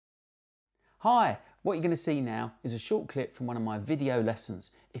Hi, what you're going to see now is a short clip from one of my video lessons.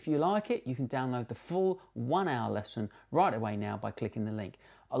 If you like it, you can download the full 1 hour lesson right away now by clicking the link.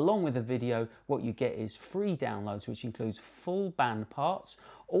 Along with the video, what you get is free downloads, which includes full band parts,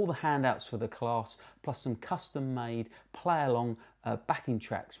 all the handouts for the class, plus some custom made play along backing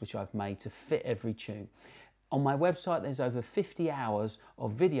tracks, which I've made to fit every tune. On my website, there's over 50 hours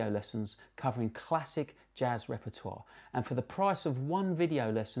of video lessons covering classic jazz repertoire. And for the price of one video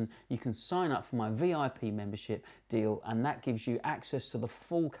lesson, you can sign up for my VIP membership deal, and that gives you access to the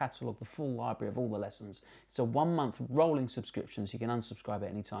full catalogue, the full library of all the lessons. It's a 1 month rolling subscription, so you can unsubscribe at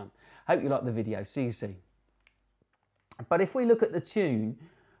any time. Hope you like the video. See you soon. But if we look at the tune,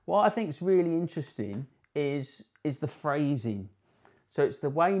 what I think is really interesting is the phrasing. So it's the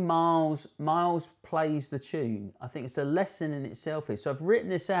way Miles plays the tune. I think it's a lesson in itself here. So I've written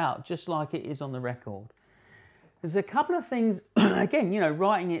this out just like it is on the record. There's a couple of things, again, you know,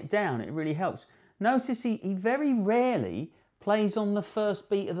 writing it down, it really helps. Notice he very rarely plays on the first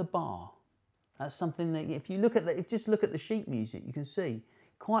beat of the bar. That's something that if you look at that, just look at the sheet music, you can see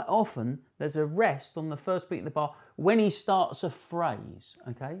quite often there's a rest on the first beat of the bar when he starts a phrase,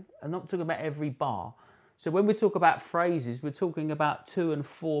 okay? I'm not talking about every bar. So when we talk about phrases, we're talking about 2 and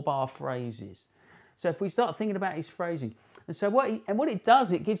 4 bar phrases. So if we start thinking about his phrasing, and so what it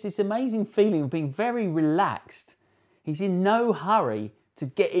does, it gives this amazing feeling of being very relaxed. He's in no hurry to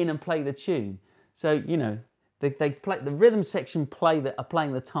get in and play the tune. So, you know, they play the rhythm section are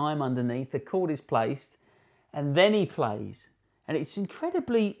playing the time underneath, the chord is placed, and then he plays. And it's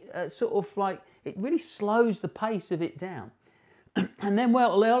incredibly sort of like, it really slows the pace of it down. And then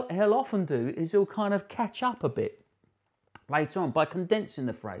what he'll often do is he'll kind of catch up a bit later on by condensing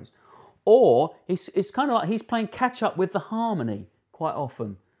the phrase. Or it's kind of like he's playing catch up with the harmony quite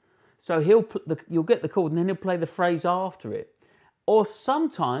often. So you'll get the chord and then he'll play the phrase after it. Or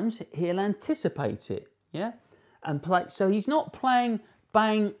sometimes he'll anticipate it, yeah? And play, so he's not playing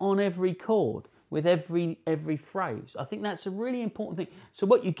bang on every chord with every phrase. I think that's a really important thing. So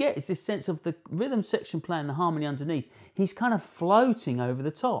what you get is this sense of the rhythm section playing the harmony underneath. He's kind of floating over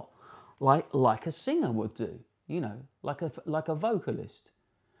the top, like a singer would do, you know, like a vocalist.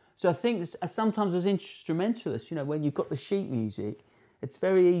 So I think sometimes as instrumentalists, you know, when you've got the sheet music, it's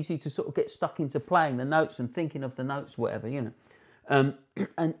very easy to sort of get stuck into playing the notes and thinking of the notes, whatever, you know.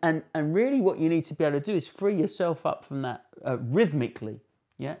 And really what you need to be able to do is free yourself up from that rhythmically.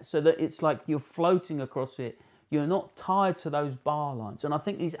 Yeah, so that it's like you're floating across it. You're not tied to those bar lines. And I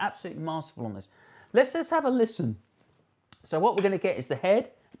think he's absolutely masterful on this. Let's just have a listen. So what we're going to get is the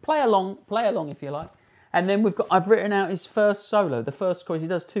head. Play along if you like. And then I've written out his first solo, the first chorus. He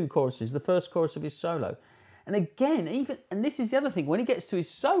does 2 choruses, the first chorus of his solo. And again, and this is the other thing, when he gets to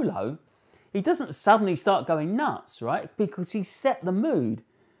his solo, he doesn't suddenly start going nuts, right? Because he's set the mood.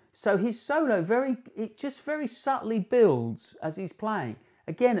 So his solo it just very subtly builds as he's playing.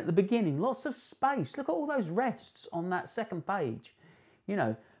 Again, at the beginning, lots of space. Look at all those rests on that second page, you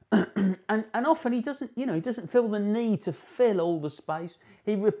know. and often he doesn't feel the need to fill all the space.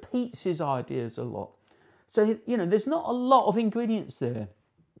 He repeats his ideas a lot. So, you know, there's not a lot of ingredients there.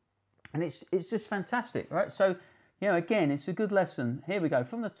 And it's just fantastic, right? So, you know, again, it's a good lesson. Here we go,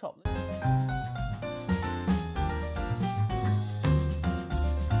 from the top.